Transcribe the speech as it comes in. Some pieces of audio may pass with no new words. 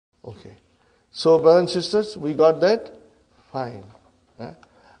Okay. So, brothers and sisters, we got that? Fine.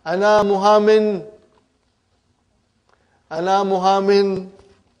 Ana Muhammin. Ana Muhammin.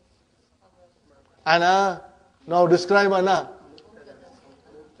 Ana. Now describe Ana.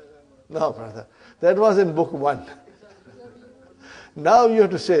 No, brother. That was in book 1. Now you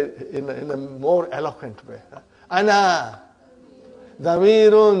have to say it in a more eloquent way. Ana.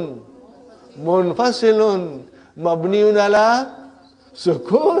 Damirun. Munfasilun. Mabniun ala.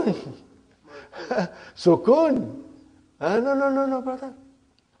 Sukun. Sukun. No, brother.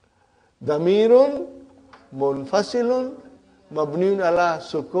 Damirun. Munfasilun. Mabniun ala.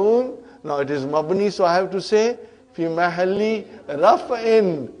 Sukun. Now it is mabni, so I have to say fi mahalli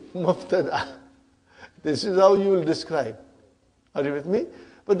raf'in mubtada. This is how you will describe. Are you with me?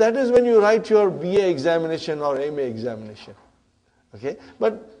 But that is when you write your BA examination or MA examination. Okay?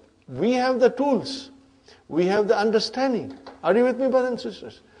 But we have the tools. We have the understanding. Are you with me, brothers and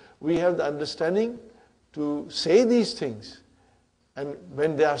sisters? We have the understanding to say these things. And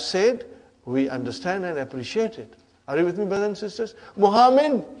when they are said, we understand and appreciate it. Are you with me, brothers and sisters?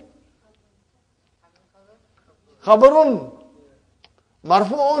 Muhammad. Khabarun.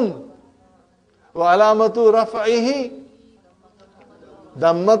 Marfu'un. Wa alamatu raf'ihi.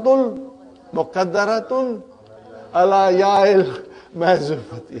 Dammatul muqaddaratun ala ya'il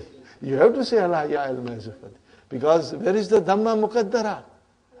mazufati. You have to say ala ya'il mazufati. Because where is the dhamma muqaddara?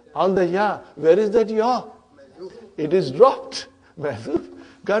 On the ya. Where is that ya? It is dropped. Mazuf.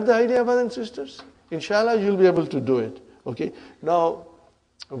 Got the idea, brothers and sisters? Inshallah, you'll be able to do it. Okay. Now,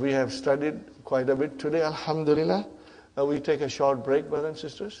 we have studied quite a bit today, alhamdulillah. We take a short break, brothers and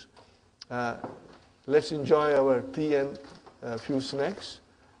sisters. Let's enjoy our tea and a few snacks,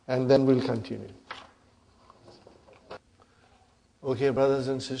 and then we'll continue. Okay, brothers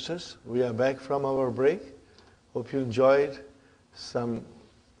and sisters, we are back from our break. Hope you enjoyed some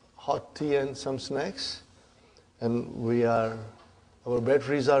hot tea and some snacks. And our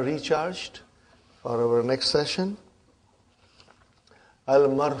batteries are recharged for our next session.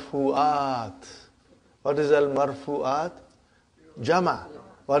 Al-Marfu'at. What is Al-Marfu'at? Jama.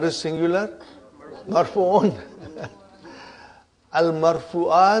 What is singular? Marfu'un.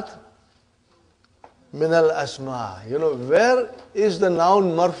 Al-Marfu'at min al-asma. You know, where is the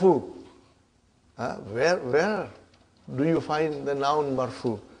noun marfu? Where do you find the noun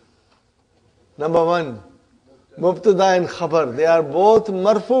marfu? Number 1, Mubtada and Khabar. They are both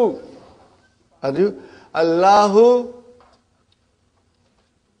marfu. Are you? Allahu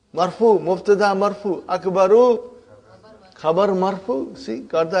marfu. Mubtada marfu. Akbaru Khabar marfu. See,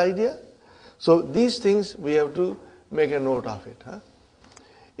 got the idea? So these things we have to make a note of it.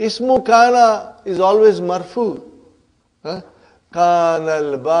 Ismu kana is always marfu. Kana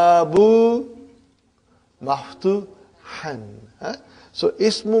al-babu maftuhan. So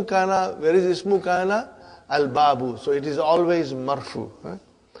ismu kana, where is ismu kana? Al-babu. So it is always marfu.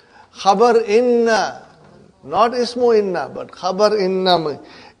 Khabar inna, not ismu inna, but khabar inna.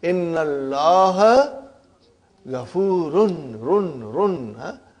 Inna Allah ghafurun, run,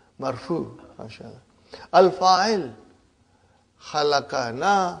 marfu. MashaAllah. Al-fa'il.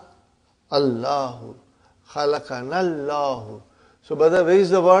 Khalaqana Allahu. Khalaqana Allahu. So, brother, where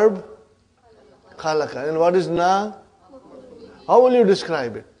is the verb? Khalaqa. And what is na? How will you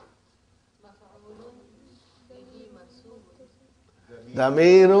describe it?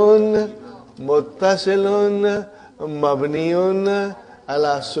 Damirun, muttasilun, mabniun,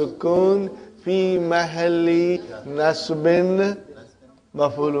 ala sukun, fi mahalli nasbin,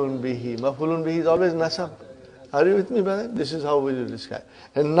 mafulun bihi. Mafulun bihi is always nasab. Are you with me, brother? This is how we will describe.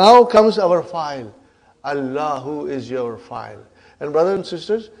 And now comes our file. Allahu is your file. And brothers and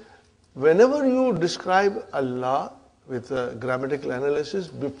sisters, whenever you describe Allah with a grammatical analysis,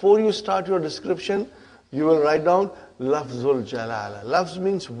 before you start your description, you will write down Lafzul Jalala. Lafz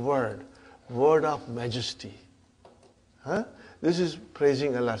means word of majesty. This is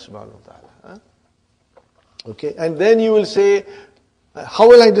praising Allah subhanahu wa ta'ala. Okay, and then you will say, how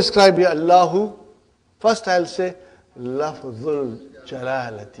will I describe ya Allahu? First I'll say, Lafzul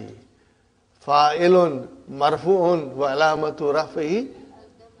Jalalati. Fa'ilun marfu'un wa alamatu rafihi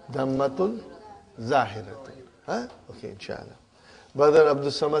dammatun zahiratun. Okay, inshallah. Brother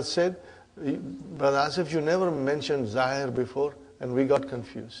Abdul Samad said, Brother Asif, you never mentioned Zahir before, and we got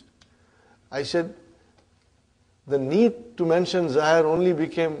confused. I said, the need to mention Zahir only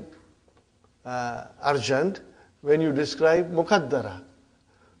became urgent when you describe Muqaddara.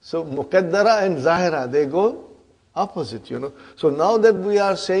 So Muqaddara and Zahira, they go opposite, you know. So now that we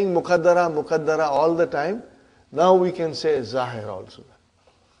are saying Muqaddara all the time, now we can say Zahir also.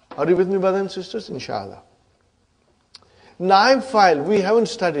 Are you with me, brothers and sisters? Inshallah. Naib file, we haven't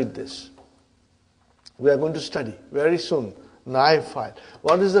studied this. We are going to study very soon. Naib file.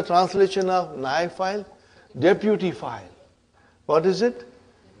 What is the translation of naib file? Deputy file. What is it?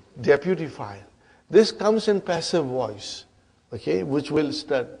 Deputy file. This comes in passive voice, okay, which we'll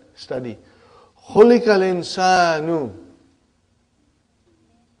study. Khuliqal insanu.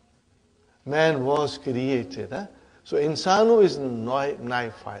 Man was created. Huh? So insanu is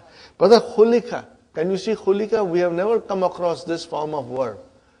naib file. But the khulika, can you see khulika? We have never come across this form of verb.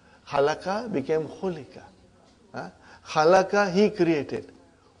 Khalaka became khulika. Khalaka, he created.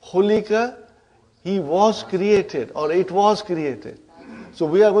 Khulika, he was created or it was created. So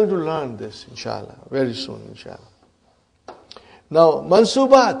we are going to learn this, inshallah, very soon, inshallah. Now,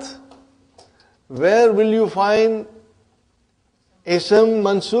 mansubat. Where will you find ism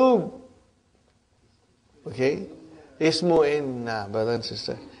mansub? Okay. Ismu inna, brother and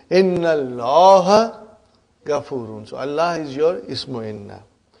sister. Inna Allah gafurun. So Allah is your ismu inna.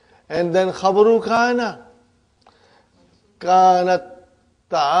 And then khabaru kana. Kanat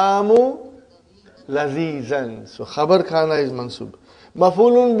ta'amu lazizan. So khabar kana is mansub.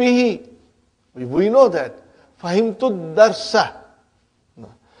 Mafulun bihi. We know that. Fahimtud darsa.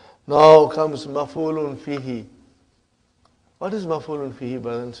 Now comes mafulun fihi. What is mafulun fihi,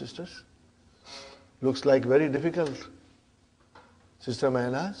 brothers and sisters? Looks like very difficult. Sister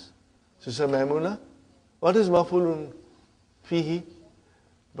Maynaz? Sister Maimuna? What is mafulun fihi?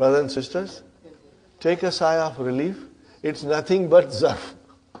 Brothers and sisters, take a sigh of relief. It's nothing but zarf.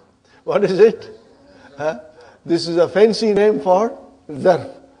 What is it? This is a fancy name for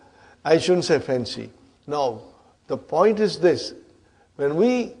zarf. I shouldn't say fancy. Now, the point is this. When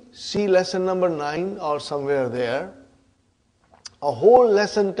we see lesson number 9 or somewhere there, a whole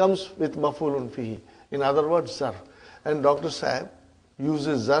lesson comes with mafulun fihi. In other words, zarf. And Dr. Saab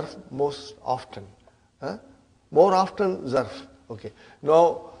uses zarf most often. More often zarf. Okay.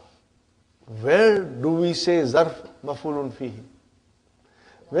 Now, where do we say zarf mafulun fihi?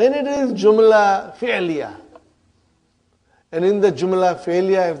 When it is jumla fi'liya. And in the jumla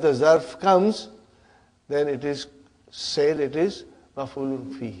fi'liya, if the zarf comes, then it is said it is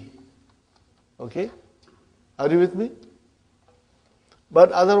mafulun fihi. Okay? Are you with me?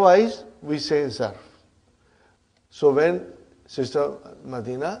 But otherwise, we say zarf. So when, Sister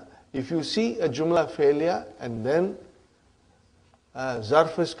Madina, if you see a jumla fi'liya and then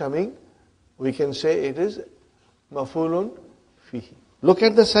zarf is coming, we can say it is mafulun fihi. Look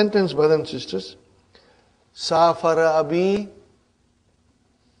at the sentence, brothers and sisters. Safara abi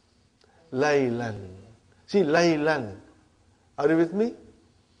laylan. See, laylan. Are you with me?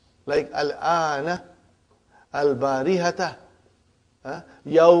 Like al-ana, al-barihata,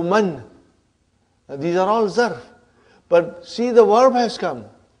 yawman. These are all zarf. But see, the verb has come.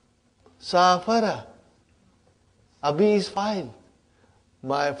 Safara. Abi is fine.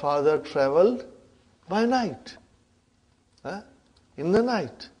 My father traveled by night. In the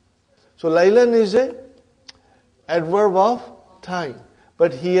night. So laylan is a adverb of time.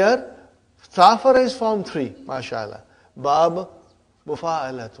 But here, safara is form 3. MashaAllah. Bab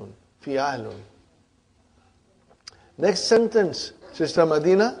mufa'alatun. Fi'alun. Next sentence, Sister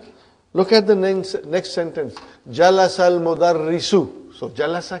Madina. Look at the next sentence. Jalasal mudarrisu. So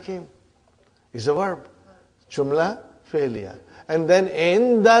jalasa came. Is a verb. Jumla fi'liya. And then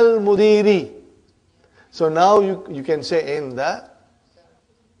indal mudiri. So now you can say inda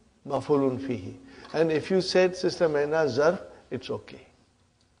mafulun fihi. And if you said Sister Maina zarf, it's okay.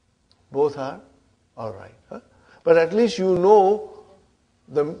 Both are alright. But at least you know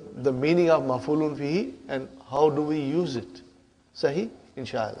the meaning of mafulun fihi and how do we use it. Sahih?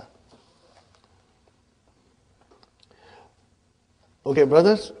 Inshallah. Okay,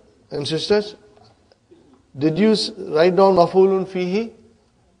 brothers and sisters, did you write down mafulun fihi?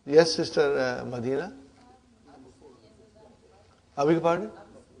 Yes, Sister Madina? I beg your pardon?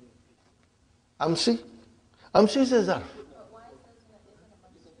 Amsi? Amsi is a zarf.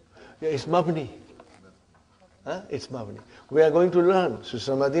 Yeah, it's mabni. It's mabni. We are going to learn.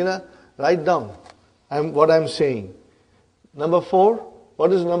 Sister Madina, write down what I'm saying. Number 4.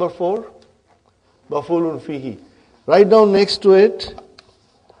 What is number 4? Mafulun fihi. Write down next to it.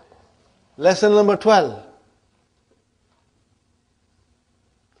 Lesson number 12.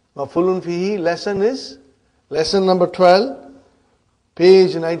 Mafulun fihi lesson is lesson number 12,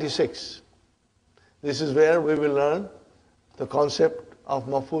 page 96. This is where we will learn the concept of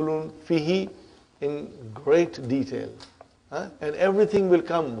mafulun fihi in great detail. And everything will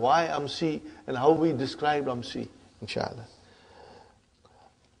come, why amsi and how we describe amsi, inshallah.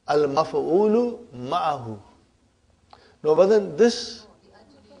 Al-maf'ulu ma'ahu. No, but then this,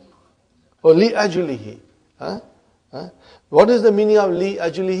 or li ajlihi. What is the meaning of li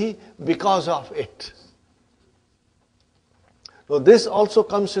ajlihi? Because of it. So this also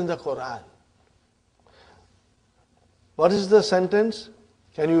comes in the Qur'an. What is the sentence?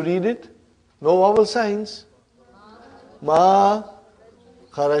 Can you read it? No vowel signs. Ma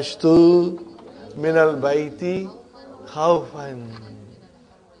kharajtu min al-bayti khawfan.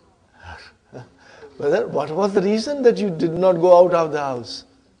 What was the reason that you did not go out of the house?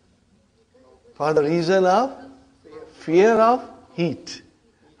 For the reason of fear of heat.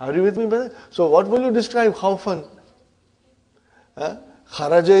 Are you with me, brother? So what will you describe khawfan?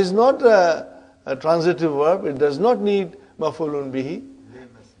 Kharaja is not a transitive verb. It does not need maf'ulun bihi.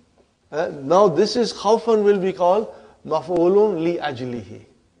 Now this is khawfan will be called maf'ulun li ajlihi.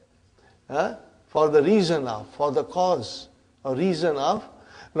 For the reason of, for the cause, or reason of.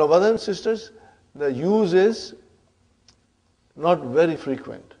 Now, brothers and sisters, the use is not very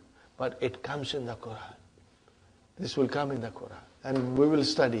frequent, but it comes in the Qur'an. This will come in the Qur'an, and we will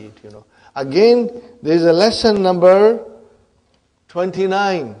study it, Again, there is a lesson number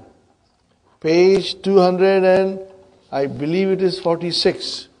 29, page 200 and I believe it is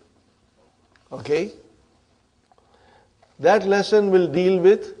 46. Okay? That lesson will deal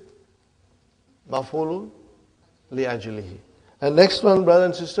with maf'ulun li ajlihi. And next one, brother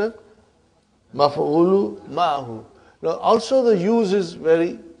and sister, maf'ulu ma'ahu. Now also the use is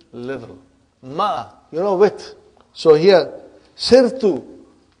very little. Ma, with. So here, sirtu.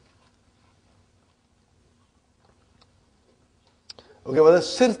 Okay, brother,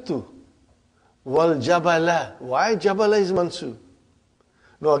 sirtu. Wal jabala. Why jabala is mansub?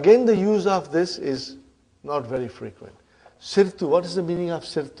 Now again the use of this is not very frequent. Sirtu, what is the meaning of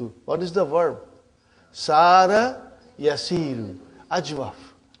sirtu? What is the verb? Sara yasiru. Ajwaf.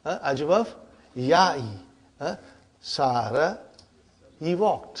 Ajwaf, ya'i. Sara, he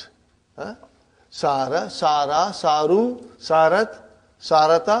walked. Sara, Sara, Saru, Sarat,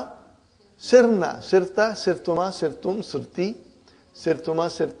 Sarata, Sirna, Sirta, Sirtuma, Sirtum, Sirti, Sirtuma,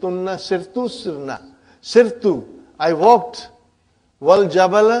 Sirtunna, Sirtu, Sirna. Sirtu, I walked. Wal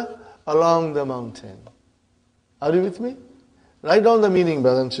Jabala, along the mountain. Are you with me? Write down the meaning,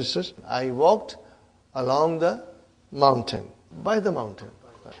 brothers and sisters. I walked along the mountain. By the mountain.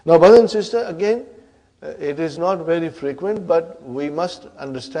 Now, brothers and sisters, again, it is not very frequent, but we must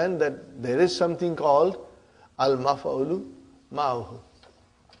understand that there is something called al-maf'ulu ma'ahu.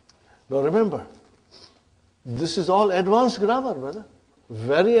 Now remember, this is all advanced grammar, brother.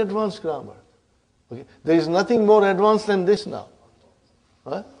 Very advanced grammar. Okay? There is nothing more advanced than this now.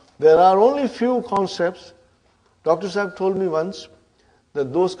 There are only few concepts. Dr. Sahib told me once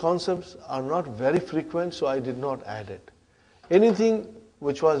that those concepts are not very frequent, so I did not add it. Anything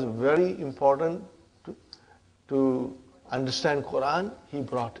which was very important to understand Qur'an, he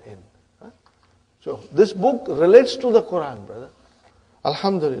brought in. So this book relates to the Qur'an, brother.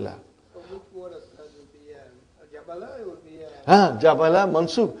 Alhamdulillah. So which word would be Jabala? It would be Jabala,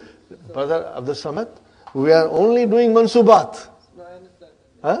 Mansub. Brother Abdur Samad, we are only doing Mansubat. No, I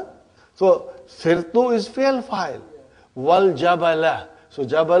understand. So Sirtu is fi'l fa'il. Wal Jabala. So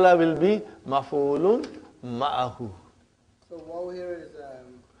Jabala will be maf'ulun ma'ahu. So waw here is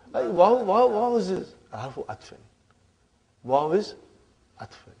Waw is this? Harfu atfin. Waw is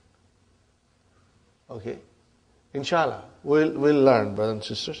atfin. Okay. Inshallah, we'll learn, brothers and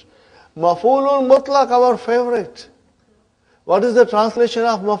sisters. Maf'ulun mutlaq, our favorite. What is the translation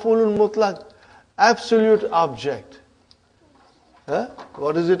of maf'ulun mutlaq? Absolute object.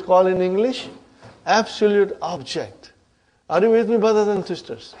 What is it called in English? Absolute object. Are you with me, brothers and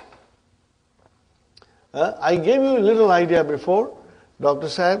sisters? I gave you a little idea before. Dr.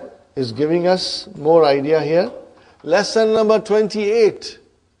 Sahib is giving us more idea here. Lesson number 28.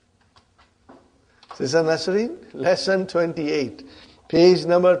 Sister Nasreen, lesson 28. Page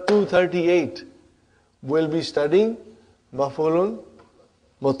number 238. We'll be studying maf'ulun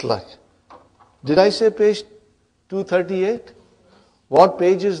mutlaq. Did I say page 238? What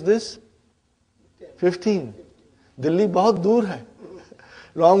page is this? 15. Delhi bahut dur hai.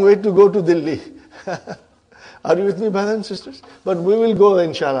 Long way to go to Delhi. Are you with me, brothers and sisters? But we will go,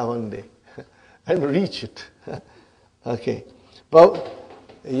 inshallah, one day and reach it. Okay.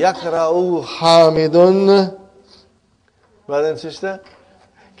 But Yakra'u Hamidun, brother and sister,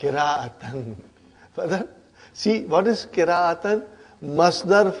 Kira'atan. Brother, see, what is Kira'atan?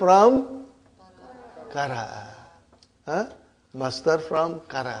 Masdar from Kara'a. Masdar from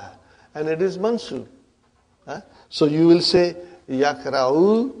Kara'a. And it is Mansub. So you will say,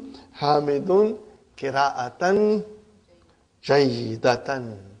 Yakra'u Hamidun Kira'atan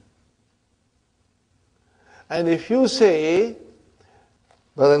Jayyidatan. And if you say,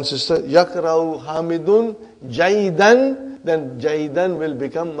 Brother and sister, yakra'u hamidun jaidan, then jaidan will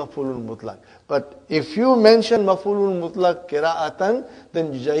become maf'ulun mutlaq. But if you mention maf'ulun mutlaq qira'atan,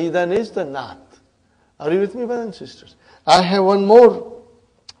 then jaidan is the naat. Are you with me, brothers and sisters? I have one more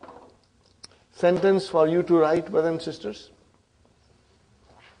sentence for you to write, brothers and sisters.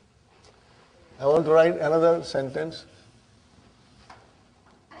 I want to write another sentence.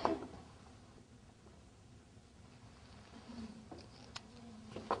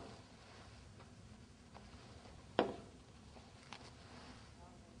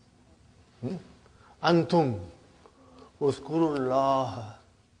 Antum uzkurullah.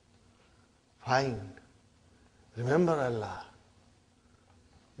 Fine. Remember Allah.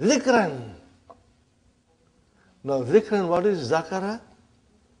 Zikran. Now zikran, what is zakara?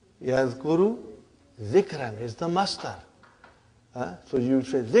 Yazkuru. Zikran is the master. So you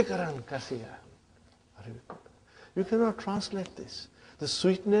say zikran kasira. You cannot translate this. The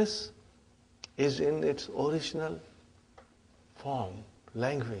sweetness is in its original form,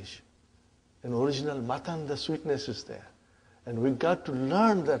 language. In original matan, the sweetness is there. And we got to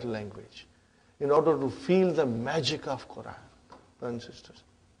learn that language in order to feel the magic of Qur'an, brothers and sisters.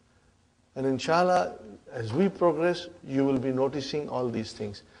 And inshallah, as we progress, you will be noticing all these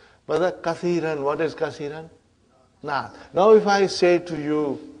things. Brother, kathiran, what is kathiran? Naat. Now if I say to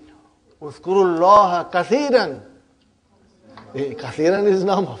you, uzkurullaha kathiran, kathiran is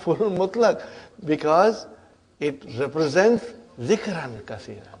now maf'ulun mutlaq because it represents zikran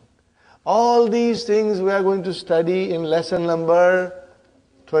kathiran. All these things we are going to study in lesson number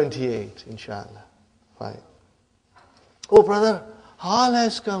 28, inshallah. Fine. Oh brother, hal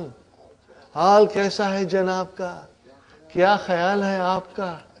has come. हाल कैसा है जनाब का, क्या ख्याल है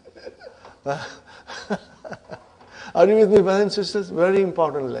आपका? Are you with me, brothers and sisters? Very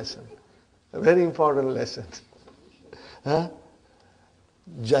important lesson. A very important lesson.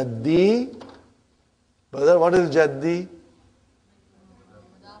 Jaddi. Brother, what is Jaddi?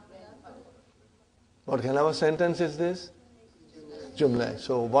 What kind of a sentence is this? Jumla.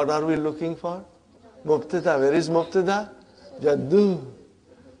 So what are we looking for? Mubtada. Where is Mubtada? Jaddu.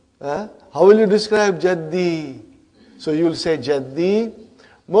 How will you describe Jaddi? So you will say Jaddi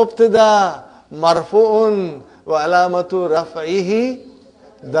Mubtada marfu'un wa alamatu raf'ihi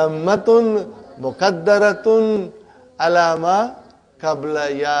dammatun muqaddaratun alama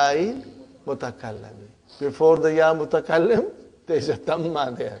qabla ya'i mutakallami. Before the ya mutakallim, there is a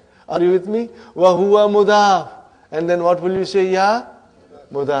damma there. Are you with me? Wa huwa mudaf. And then what will you say? Ya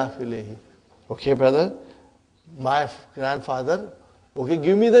mudaf ilayhi. Okay, brother. My grandfather. Okay,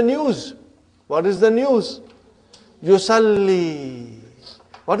 give me the news. What is the news? Yusalli.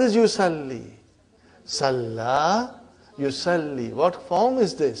 What is yusalli? Salla, yusalli. What form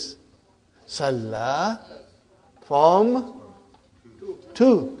is this? Salla, form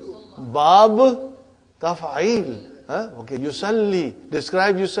 2. Bab, taf'il. Okay, yusalli.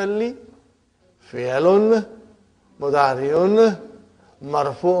 Describe yusalli. Fi'alun, mudari'un,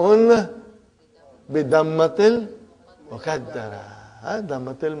 marfu'un, bidammatil muqaddara.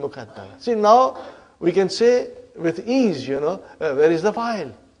 Dammatil muqaddara. See, now we can say with ease, where is the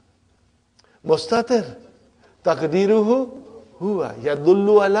file? Mustatir. Taqdiruhu huwa.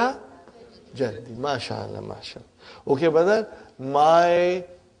 Yadullu ala jaddi. MashaAllah, MashaAllah. Okay, brother. My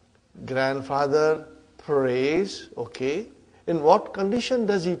grandfather prays, okay. In what condition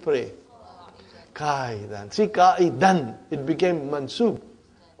does he pray? Qa'idan. See, qa'idan. It became mansub.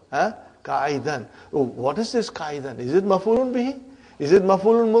 Qa'idan. Oh, what is this qa'idan? Is it maf'ulun bihi? Is it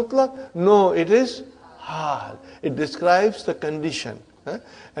maf'ulun mutlaq? No, it is hal. It describes the condition.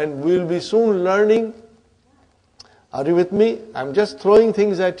 And we will be soon learning. Are you with me? I'm just throwing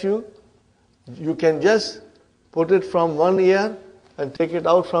things at you. You can just put it from one ear and take it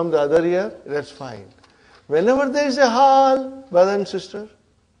out from the other ear. That's fine. Whenever there is a hal, brother and sister,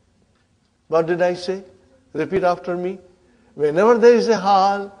 what did I say? Repeat after me. Whenever there is a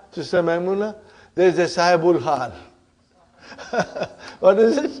hal, Sister Maimuna, there is a sahibul hal. What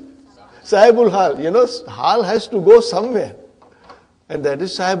is it? Sahibul hal. Hal has to go somewhere. And that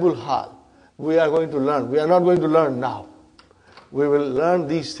is sahibul hal. We are going to learn. We are not going to learn now. We will learn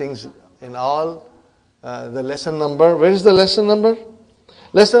these things in all the lesson number. Where is the lesson number?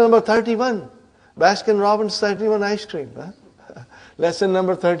 Lesson number 31. Baskin Robbins 31 ice cream. Lesson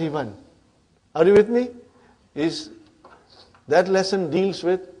number 31. Are you with me? That lesson deals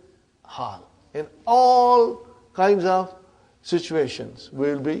with hal. In all kinds of situations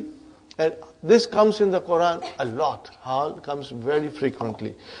will be, and this comes in the Quran a lot. Hal comes very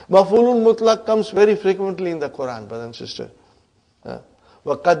frequently. Maf'ulun mutlaq comes very frequently in the Quran, brother and sister.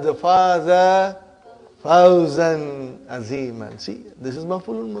 وَقَدْ فَاذَ Fawzan aziman. See, this is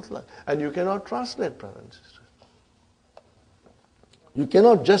maf'ulun mutlaq. And you cannot translate, brothers and sisters. You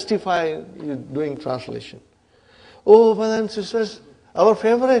cannot justify you doing translation. Oh, brothers and sisters, our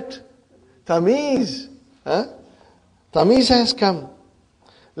favorite, Tamiz. Huh? Tamiz has come.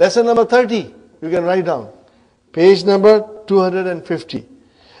 Lesson number 30, you can write down. Page number 250.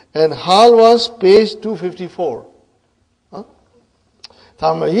 And Hal was page 254. Huh?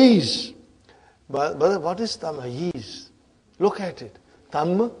 Tamiz. But what is Tamiz? Look at it.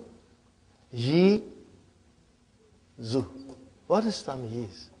 Tam, yi, zu. What is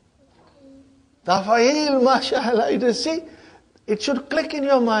Tamiz? Tafa'il, mashallah. It is, see, it should click in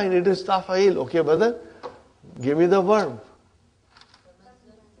your mind. It is Tafa'il. Okay, brother? Give me the verb.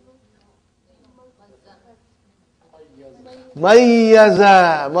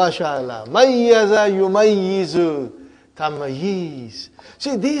 Mayyaza, mashallah. Mayyaza yumayyizu. Tamayiz.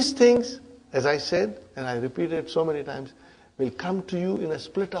 See, these things, as I said, and I repeated so many times, will come to you in a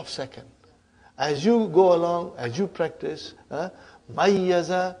split of second. As you go along, as you practice,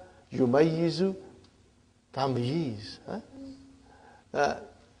 mayyaza yumayyizu tamyiz.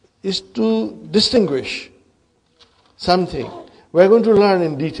 Is to distinguish something. We're going to learn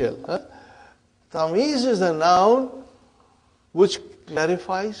in detail. Tamyiz is a noun which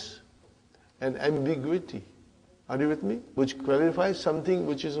clarifies an ambiguity. Are you with me? Which clarifies something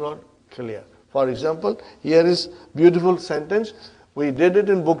which is not clear. For example, here is beautiful sentence. We did it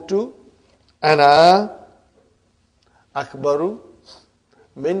in book 2. Ana akbaru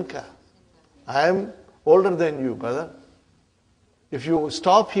minka. I am older than you, brother. If you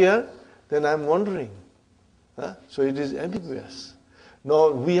stop here, then I am wondering. So it is ambiguous. Now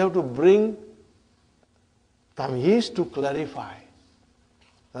we have to bring tamyiz to clarify.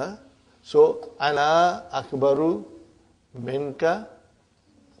 So, ana akbaru minka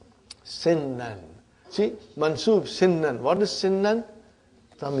sinnan. See, mansub, sinnan. What is sinnan?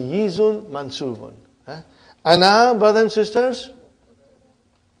 Tamyizun mansubun. Ana, brothers and sisters?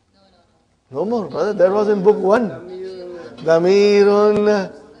 No more, brother. That was in book 1.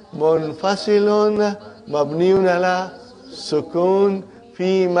 Damirun munfasilun mabniun ala sukun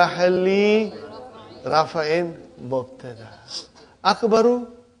fi mahalli rafa'in mubtada. Akbaru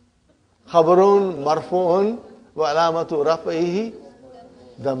khabarun marfu'un wa alamatu raf'ihi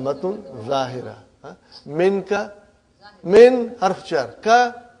dammatun zahira. Minka, min harf jar.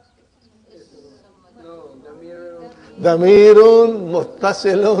 Ka damirun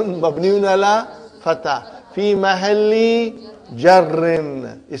muttasilun mabniun ala fatah fi mahalli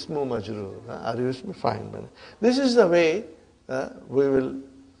jarrin ismu majrur. Are you with me? Fine. This is the way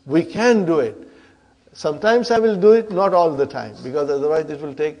we can do it. Sometimes I will do it, not all the time, because otherwise it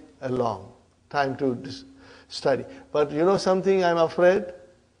will take a long time to study. But you know something, I'm afraid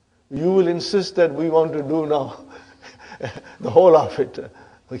you will insist that we want to do now the whole of it.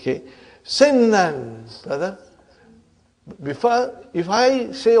 Okay? Sinnan, brother. If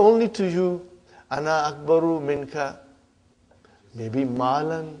I say only to you, ana akbaru minka, maybe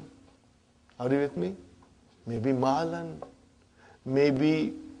malan. Are you with me? Maybe malan.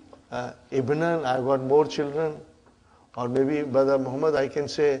 Maybe ibnan, I've got more children. Or maybe, Brother Muhammad, I can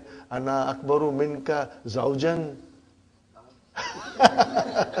say, ana akbaru minka zawjan.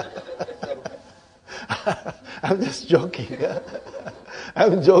 I'm just joking.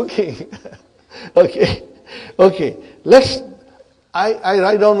 I'm joking. Okay. I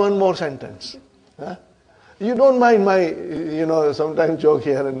write down one more sentence. You don't mind my, sometimes joke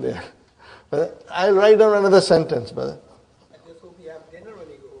here and there. But I'll write down another sentence, brother. I just hope you have dinner when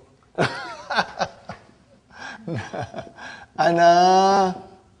you go home. Ana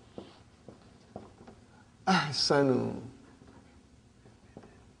ahsanu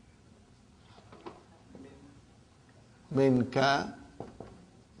minka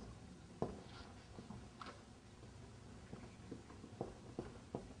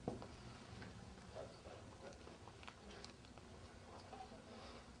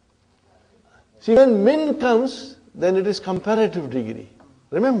See, when min comes, then it is comparative degree.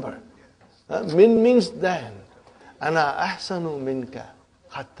 Remember, min means than. Ana ahsanu minka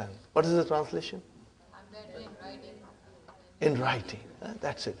khattan. What is the translation? I'm better in writing. In writing.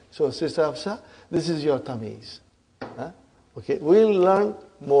 That's it. So, Sister Hafsa, this is your tamiz. Okay, we'll learn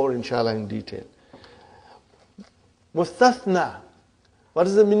more, inshallah, in detail. Mustathna. What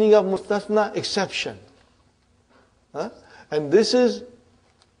is the meaning of mustathna? Exception. And this is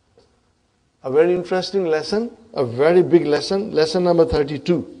a very interesting lesson, a very big lesson, lesson number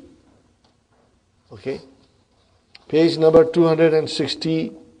 32. Okay? Page number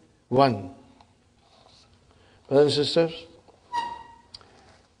 261. Brothers and sisters,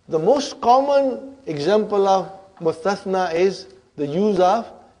 The most common example of mustathna is the use of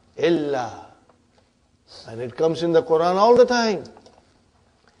illa. And it comes in the Qur'an all the time.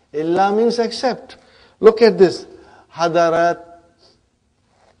 Illa means except. Look at this. Hadarat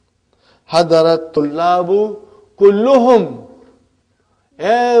tullabu kulluhum.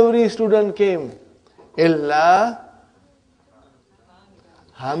 Every student came. Illa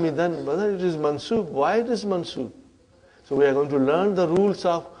hamidan. Brother, it is mansub. Why it is mansub? So we are going to learn the rules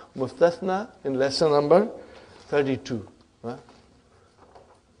of mustathna in lesson number 32.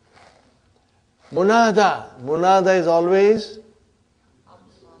 Munada. Munada is always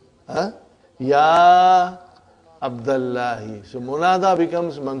Ya Abdullahi. So Munada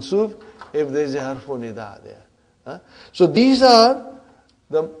becomes mansub if there is a harfu nida there. So these are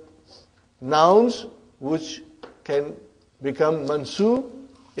the nouns which can become mansub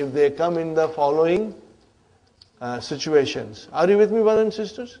if they come in the following situations. Are you with me, brothers and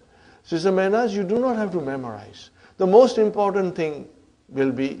sisters? Sister Mehnaz, you do not have to memorize. The most important thing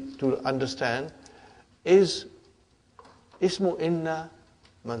will be to understand is ismu inna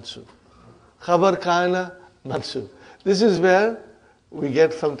mansub, khabar kana mansub. This is where we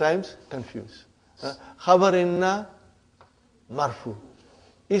get sometimes confused. Khabar inna marfu,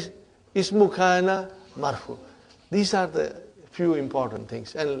 ismu kana marfu. These are the few important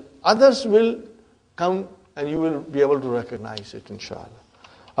things, and others will come and you will be able to recognize it, inshallah.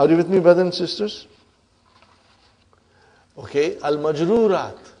 Are you with me, brothers and sisters? Okay,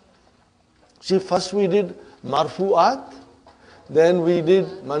 al-majrurat. See, first we did marfu'at, then we did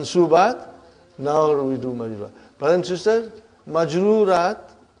mansubat, now we do majrurat. Brothers and sisters,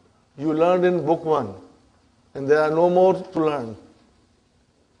 majrurat you learned in book 1, and there are no more to learn.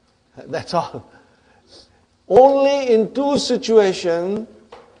 That's all. Only in two situations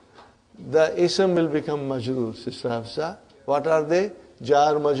the ism will become majroor, Sister Hafsa. What are they?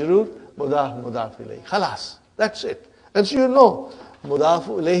 Jar majroor, mudaf ilayhi. Khalas. That's it. And so you know, mudaf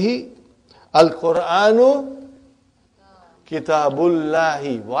ilayhi, al-Qur'anu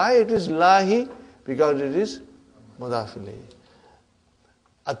kitabullahi. Why it is lahi? Because it is mudaf ilayhi.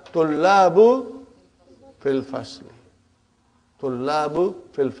 At-tullabu fil fasli. Tullabu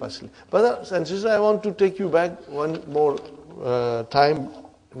fil fasli. Brothers and sisters, I want to take you back one more time.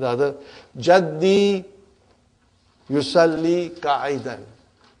 The other, Jaddi yusalli qa'idan.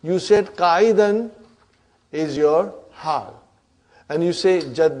 You said qa'idan is your hal. And you say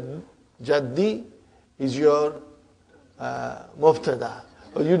Jaddi is your mubtada.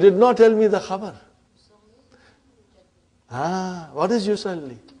 You did not tell me the khabar. What is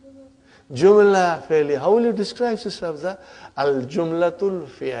yusalli? Jumla fi'liya. How will you describe, Sister Hafsa? Al-jumlatul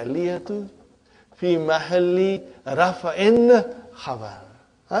fi'liyatu fi mahalli rafa'in khabar.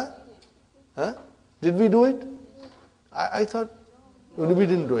 Did we do it? I thought we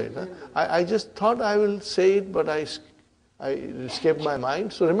didn't do it. I just thought I will say it, but I escaped my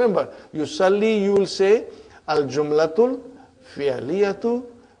mind. So remember, yusalli, you will say al-jumlatul fi'liyatu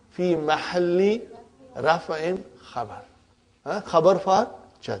fi mahalli rafa'in khabar. Khabar for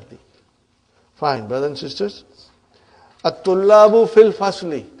jaddi. Fine, brothers and sisters. At-tullabu fil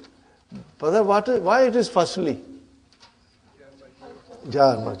fasli. Brother, why it is fasli?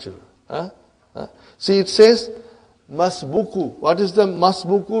 Jar majrur. See, it says masbuku. What is the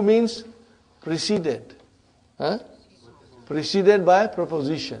masbuku means? Preceded. Preceded by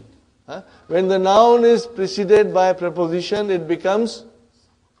preposition. When the noun is preceded by preposition, it becomes,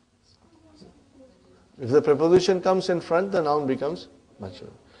 if the preposition comes in front, the noun becomes majrur.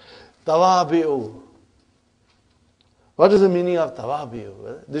 Tawabi'u. What is the meaning of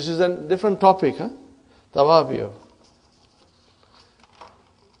tawabi'u? This is a different topic. Tawabi'u.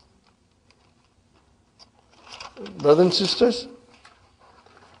 Brothers and sisters,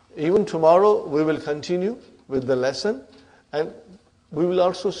 even tomorrow we will continue with the lesson, and we will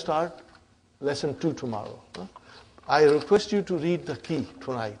also start lesson 2 tomorrow. I request you to read the key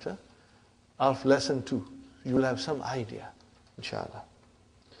tonight of lesson 2. You will have some idea, inshallah.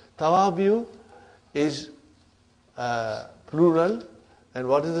 Tawabi'u is plural, and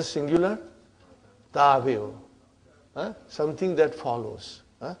what is the singular? Tabi'u. Something that follows.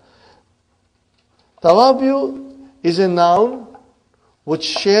 Tawabi'u is a noun which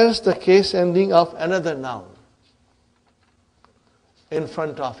shares the case ending of another noun in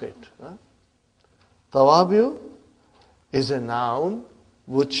front of it. Tawabi'u is a noun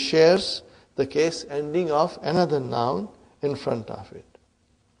which shares the case ending of another noun in front of it.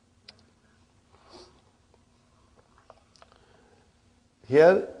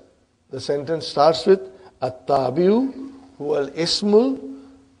 Here the sentence starts with At-tabi'u huwa al-ismul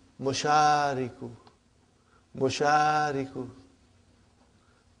mushariku. Mushariku.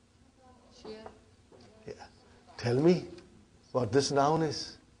 Tell me what this noun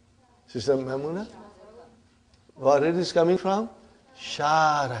is. Sister Maimuna? Where it is coming from?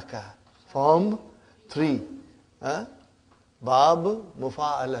 Sharaka. Form 3. Bab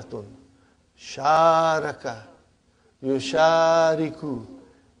mufa'alatun. Sharaka. Yushariku.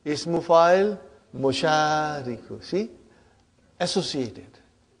 Ismu fa'il mushariku. See? Associated.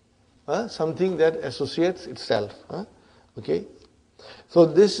 Something that associates itself. Okay? So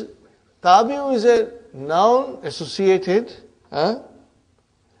this tabi'u is a noun associated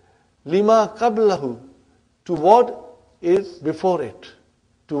lima qablahu, to what is before it.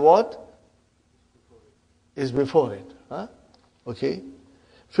 To what is before it. Okay?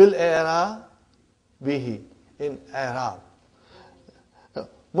 Fil i'rab bihi, in i'rab.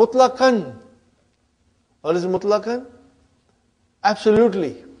 Mutlaqan. What is mutlaqan?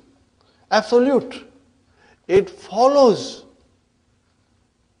 Absolutely. Absolute. It follows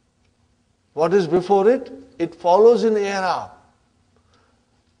what is before it. It follows in i'rab.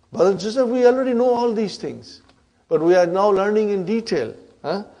 Brothers and sisters, we already know all these things, but we are now learning in detail.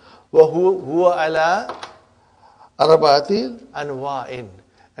 وَهُوَ عَلَىٰ أَرْبَعَةِ أَنْوَاءٍ,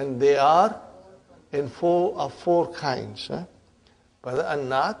 and they are in four kinds. Brother, and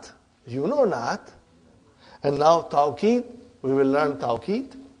naat, you know naat. And now tawqeed, we will learn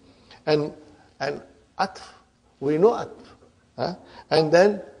tawqeed. And atf, we know atf. And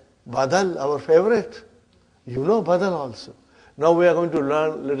then badal, our favorite. You know badal also. Now we are going to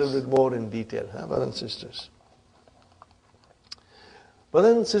learn a little bit more in detail, brothers and sisters.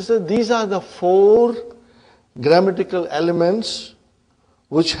 Brothers and sisters, these are the 4 grammatical elements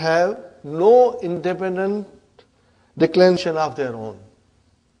which have no independent declension of their own.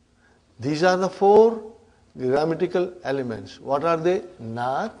 These are the 4 grammatical elements. What are they?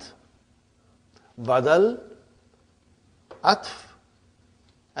 Naat, badal, atf,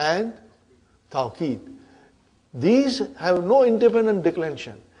 and tawqeed. These have no independent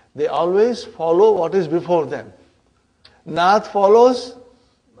declension. They always follow what is before them. Naat follows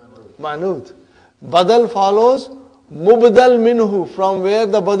manut. Badal follows mubdal minhu, from where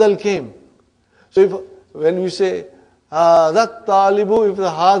the badal came. So when you say that talibu, if the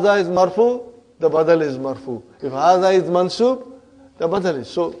haza is marfu, the badal is marfu. If haza is mansub, the badal is.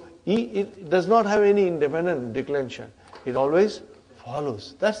 So it does not have any independent declension. It always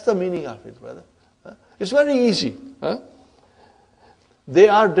follows. That's the meaning of it, brother. It's very easy. They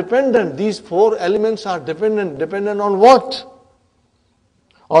are dependent. These 4 elements are dependent. Dependent on what?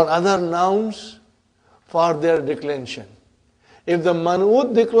 On other nouns for their declension. If the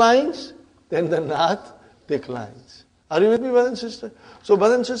man'ud declines, then the naat declines. Are you with me, brothers and sisters? So,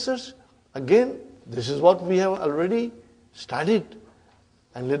 brothers and sisters, again, this is what we have already studied,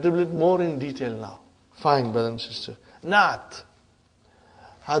 and a little bit more in detail now. Fine, brothers and sisters. Naat.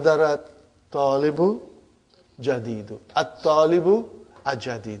 Hadarat talibu jadidu. At-talibu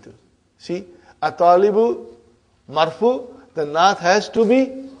ajadidu. See, at-talibu marfu, the naat has to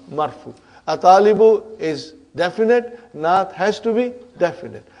be marfu. At-talibu is definite, naat has to be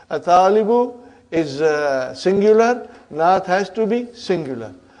definite. At-talibu is singular, naat has to be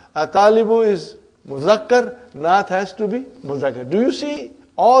singular. At-talibu is muzakkar, naat has to be muzakkar. Do you see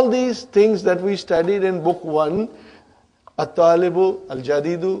all these things that we studied in book 1? At-talibu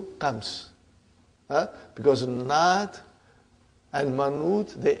al-jadidu comes. Because naat and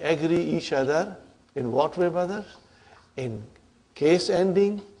manut, they agree each other in what way, brothers? In case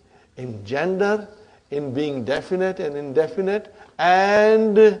ending, in gender, in being definite and indefinite,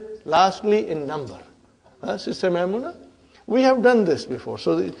 and lastly in number. Sister Maimuna? We have done this before.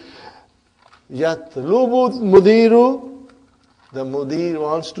 So, yatlubu mudiru, the mudir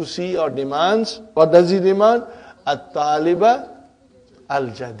wants to see or demands. What does he demand? At-taliba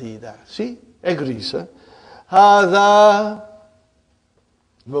al-jadida. See? Agrees. Hadha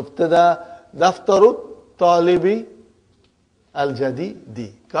mubtada daftaru talibi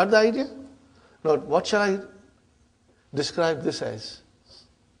al-jadidi. Got the idea? Now, what shall I describe this as?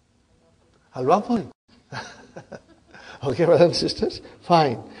 Halwa puri. Okay, brothers and sisters?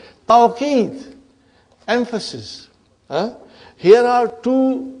 Fine. Tawqeed, emphasis. Here are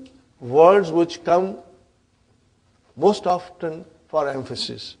 2 words which come most often for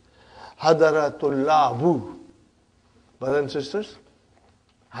emphasis. Hadaratullabu. Brothers and sisters?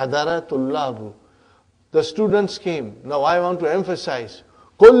 Hadaratullabu. The students came. Now I want to emphasize.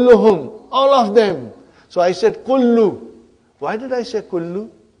 Kulluhum, all of them. So I said kullu. Why did I say kullu?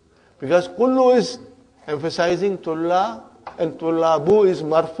 Because kullu is emphasizing tulla and tullabu is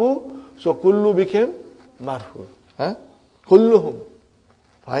marfu. So kullu became marfu. Kulluhum.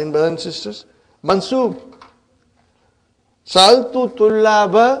 Fine, brothers and sisters. Mansub. Saltu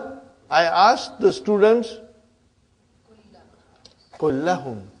tullaba. I asked the students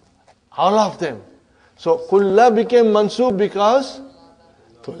kullahum. All of them. So kulla became mansub because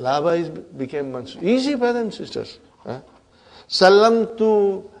tullaba became mansub. Easy, brothers and sisters.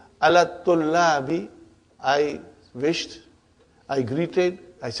 Salamtu ala tullabi. I wished, I greeted,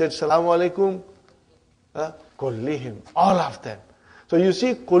 I said salamu alaikum. Kullihim. All of them. So you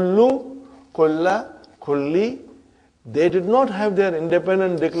see, kullu, kulla, kulli, they did not have their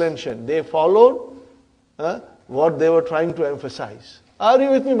independent declension. They followed what they were trying to emphasize. Are you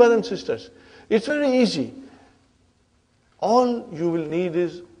with me, brothers and sisters? It's very easy. All you will need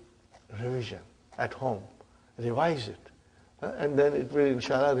is revision at home. Revise it. And then it will,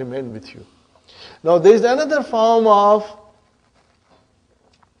 inshallah, remain with you. Now, there is another form of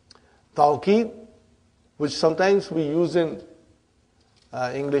tawqeed, which sometimes we use in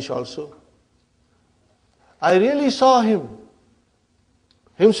English also. I really saw him,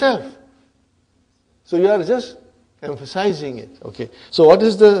 himself. So you are just emphasizing it. Okay. So what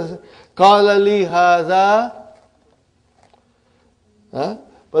is the qala li hadha?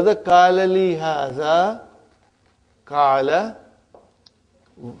 Brother, qala li hadha, qala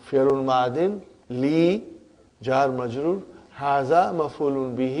fi'lun madin, li jar majrur, hadha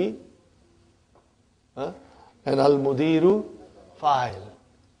maf'ulun bihi, and al mudiru fa'il.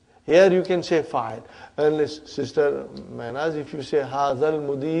 Here you can say fa'il. And Sister Manas, if you say hadha al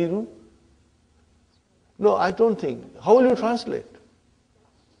mudiru, no, I don't think. How will you translate?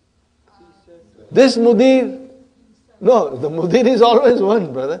 This mudir. No, the mudir is always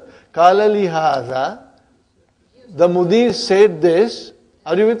one, brother. Qala li hadha. The mudir said this.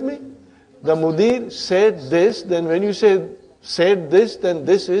 Are you with me? The mudir said this. Then when you say said this, then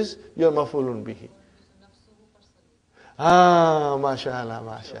this is your maf'ulun bihi. Mashallah,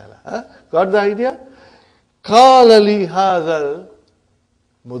 mashallah. Got the idea? Qala li hadha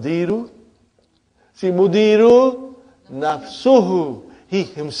mudiru. See, mudiru nafsuhu. He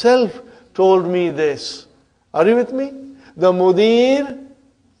himself told me this. Are you with me? The mudir,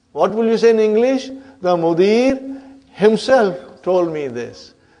 what will you say in English? The mudir himself told me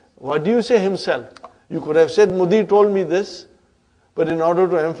this. What do you say himself? You could have said mudir told me this, but in order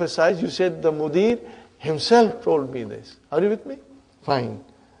to emphasize, you said the mudir himself told me this. Are you with me? Fine.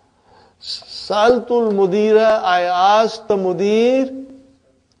 Saltul mudira, I asked the mudir,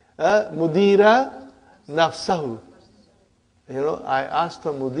 mudira nafsahu. I asked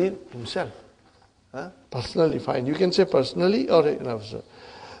the mudir himself. Personally, fine. You can say personally or nafsahu.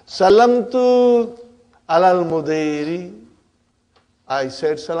 Salamtu alal mudiri. I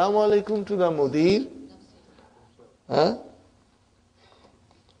said salamu alaikum to the mudir.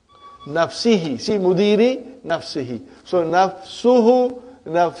 Nafsihi. See, mudiri, nafsihi. So, nafsuhu,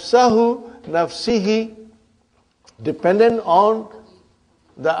 nafsahu, nafsihi, dependent on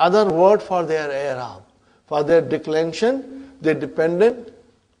the other word for their i'rab. For their declension, they dependent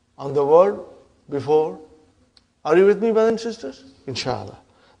on the word before. Are you with me, brothers and sisters? Inshallah.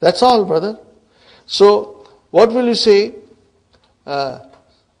 That's all, brother. So, what will you say?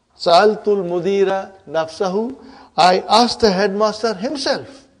 Sa'altul mudira nafsahu. I asked the headmaster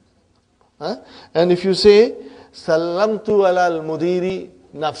himself. And if you say, Salamtu alal mudiri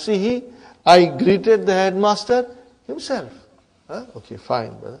nafsihi, I greeted the headmaster himself. Okay,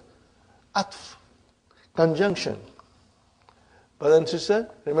 fine, brother. Atf, conjunction. Brother and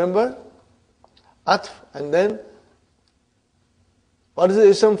sister, remember? Atf, and then, what is the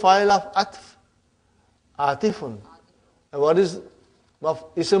ism fa'il of atf? Atifun. And what is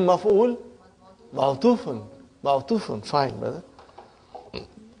ism maf'ul? Ma'tufun. Ma'tufun. Fine, brother.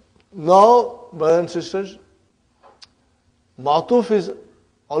 Now, brothers and sisters, ma'tuf is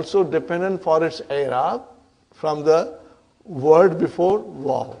also dependent for its i'rab from the word before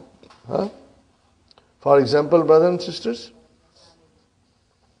waw. For example, brothers and sisters,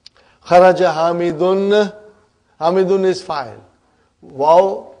 kharaja hamidun. Hamidun is fa'il.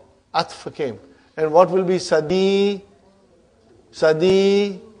 Waw atf came. And what will be sadi?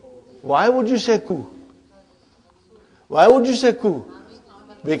 Sadi. Why would you say ku? Why would you say ku?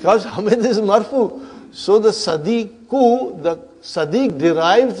 Because Hamid is marfu. So the sadiqu, the sadiq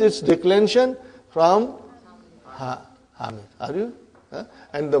derives its declension from Hamid. Are you?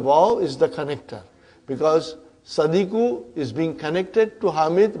 And the waw is the connector. Because sadiqu is being connected to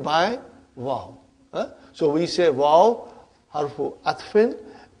Hamid by waw. So we say waw, harfu atfin,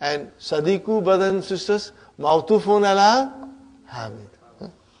 and sadiqu, brothers and sisters, ma'tufun ala Hamid.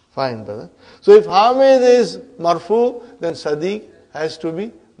 Fine, brother. So if Hamid is marfu, then sadiq has to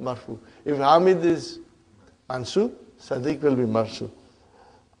be marfu. If Hamid is mansub, sadiq will be marfu.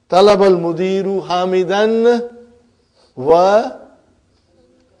 Talab al mudiru hamidan wa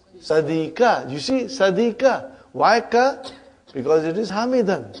sadiqa. You see, sadiqa. Why ka? because it is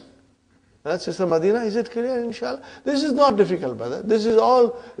Hamidan. Sister Madina, is it clear, inshallah? This is not difficult, brother. This is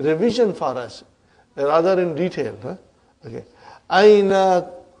all revision for us, rather in detail. Okay. Aina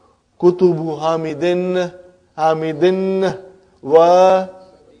kutubu Hamidin wa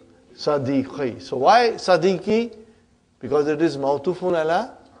Sadiqi. So why Sadiqi? Because it is Mautufun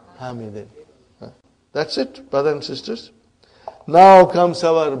ala Hamidin. That's it, brothers and sisters. Now comes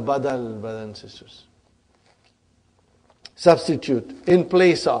our badal, brothers and sisters. Substitute in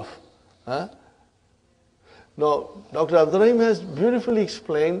place of. Now, Dr. Abdur Rahim has beautifully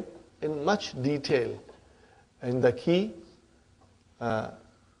explained in much detail in the key.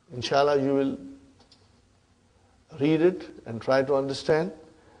 Inshallah, you will read it and try to understand.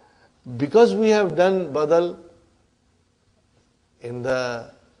 Because we have done badal in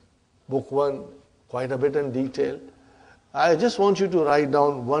the book 1 quite a bit in detail, I just want you to write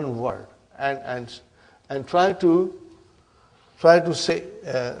down one word and try to say,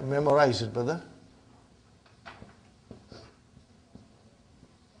 memorize it, brother.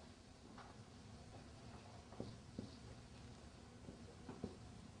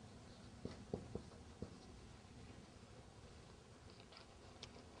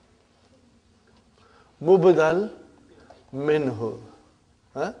 Mubdal minhu.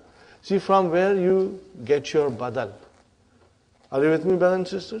 See from where you get your badal. Are you with me, brothers and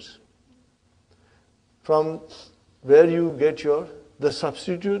sisters? From where you get the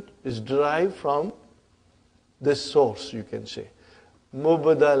substitute is derived from this source, you can say.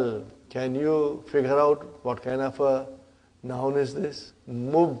 Mubdal. Can you figure out what kind of a noun is this?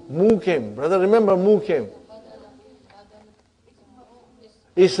 Mu came. Brother, remember mu came.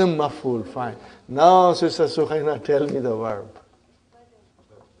 Ism maf'ul. Fine. Now, Sister Sukhaina, tell me the verb.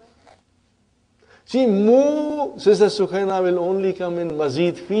 See, mu, Sister Sukhaina, will only come in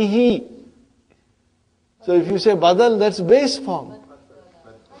mazid fihi. So if you say badal, that's base form.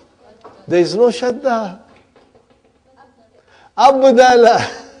 There is no shadda. Abdala.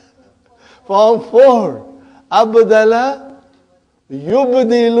 Form 4. Abdala,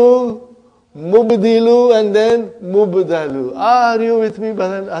 yubdilu, mubdilu, and then mubdalu. Are you with me,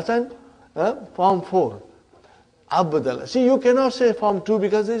 brother Hassan? Form 4. Abdala. See, you cannot say form 2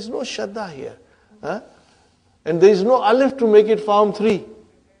 because there is no shadda here. And there is no alif to make it form 3.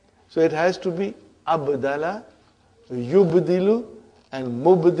 So it has to be Abdala, Yubdilu, and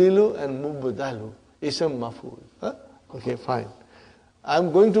Mubdilu, and Mubdalu. Ism maf'ul. Okay, fine.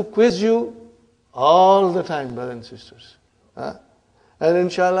 I'm going to quiz you all the time, brothers and sisters. And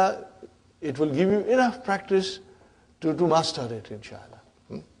inshallah, it will give you enough practice to master it, inshallah.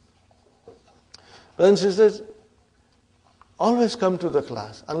 Brothers and sisters, always come to the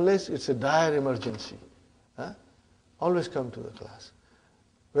class, unless it's a dire emergency. Always come to the class.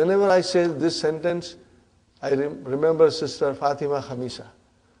 Whenever I say this sentence, I remember Sister Fatima Khamisa.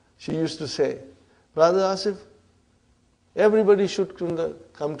 She used to say, Brother Asif, everybody should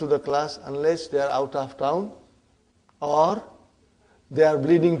come to the class unless they are out of town or they are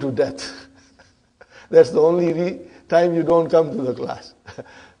bleeding to death. That's the only time you don't come to the class.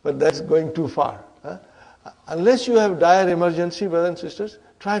 But that's going too far. Unless you have dire emergency, brothers and sisters,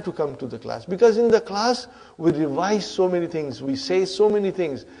 try to come to the class. Because in the class, we revise so many things, we say so many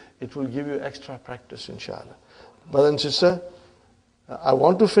things, it will give you extra practice, inshallah. Brother and sister, I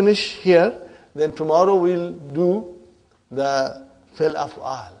want to finish here, then tomorrow we'll do the fil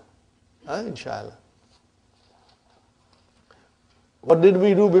af'al, inshallah. What did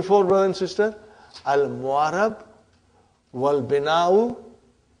we do before, brother and sister? Al-mu'arab wal-bina'u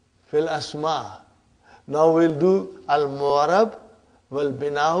fil asma'. Now we'll do al-mu'arab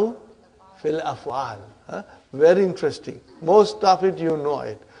wal-bina'u fil af'al. Very interesting. Most of it you know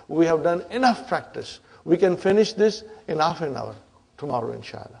it. We have done enough practice. We can finish this in half an hour tomorrow,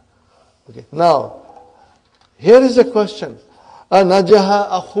 inshallah. Okay. Now, here is a question. Najaha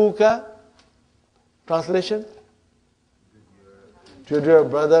akhuka. Translation? Did your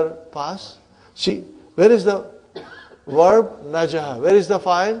brother pass? See, where is the verb najaha? Where is the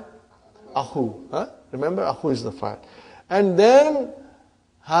file? Akhu. Remember, akhu is the file. And then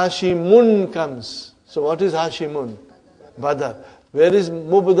Hashimun comes. So what is Hashimun? Badal. Where is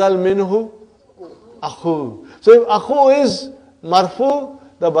Mubdal minhu? Akhu. So if akhu is marfu,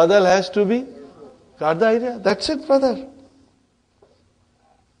 the badal has to be. Got the idea? That's it, brother.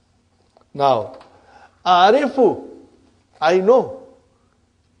 Now, arifu. I know.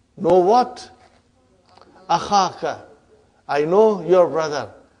 Know what? Akhaka. I know your brother.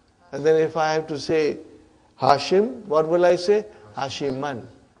 And then if I have to say Hashim, what will I say? Hashiman.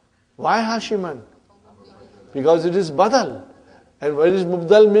 Why Hashiman? Because it is badal. And where is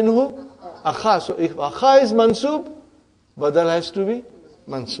Mubdal minhu? Akha. So if Akha is mansub, Badal has to be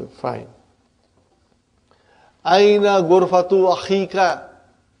mansub. Fine. Aina ghurfatu akhika.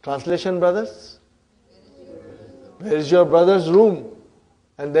 Translation, brothers? Where is your brother's room?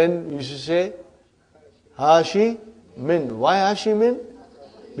 And then you should say, Hashi min. Why Hashi min?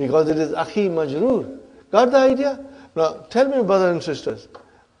 Because it is akhi majroor. Got the idea? Now, tell me, brothers and sisters,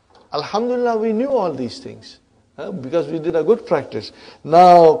 Alhamdulillah, we knew all these things because we did a good practice.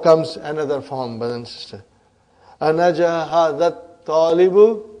 Now comes another form, brothers and sisters. Anaja hadat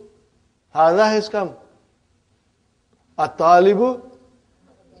talibu. Hada has come. At-talibu.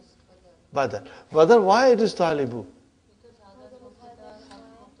 Badal. Badal, why it is talibu?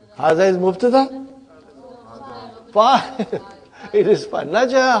 Hada is mubtada? Fa'il. It is fa'il.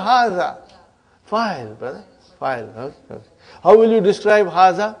 Naja hada. Fa'il, brother. Fa'il. Okay. How will you describe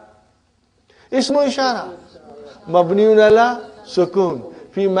haza? Ismu ishara. Mabniun ala sukun.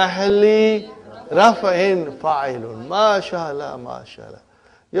 Fi mahalli rafa'in fa'ilun. MashaAllah, MashaAllah.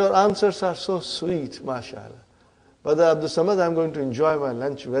 Your answers are so sweet, MashaAllah. Brother Abdul Samad, I'm going to enjoy my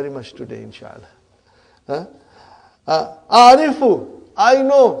lunch very much today, inshallah. Arifu, I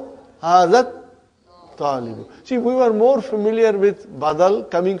know. Hazat talibu. See, we were more familiar with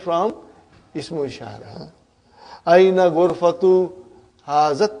badal coming from ismu ishara. Aina ghurfatu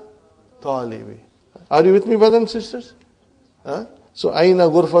hazat talibi. Are you with me, brothers and sisters? So, aina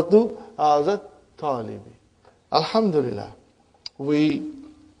ghurfatu hazat talibi. Alhamdulillah. We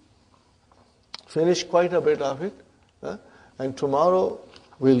finished quite a bit of it. And tomorrow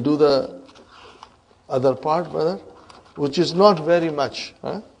we'll do the other part, brother, which is not very much.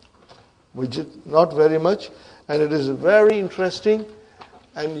 Which is not very much. And it is very interesting.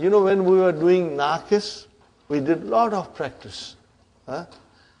 And you know, when we were doing Naqis, we did a lot of practice.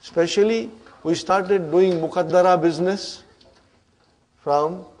 Especially, we started doing Muqaddara business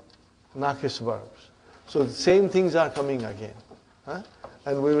from Naqis verbs. So the same things are coming again.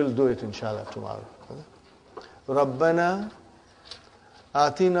 And we will do it inshallah tomorrow. ربنا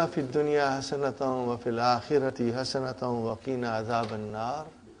آتنا في الدنيا حسنة وفي الآخرة حسنة وقنا عذاب النار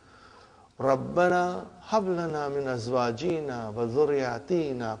ربنا هب لنا من أزواجنا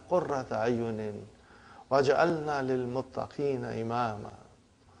وذرياتنا قرة أعين واجعلنا للمتقين إماما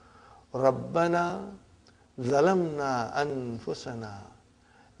ربنا ظلمنا أنفسنا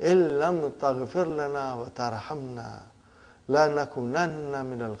إن لم تغفر لنا وترحمنا لنكونن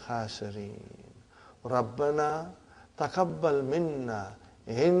من الخاسرين ربنا تقبل منا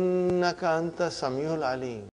إنك أنت السميع العليم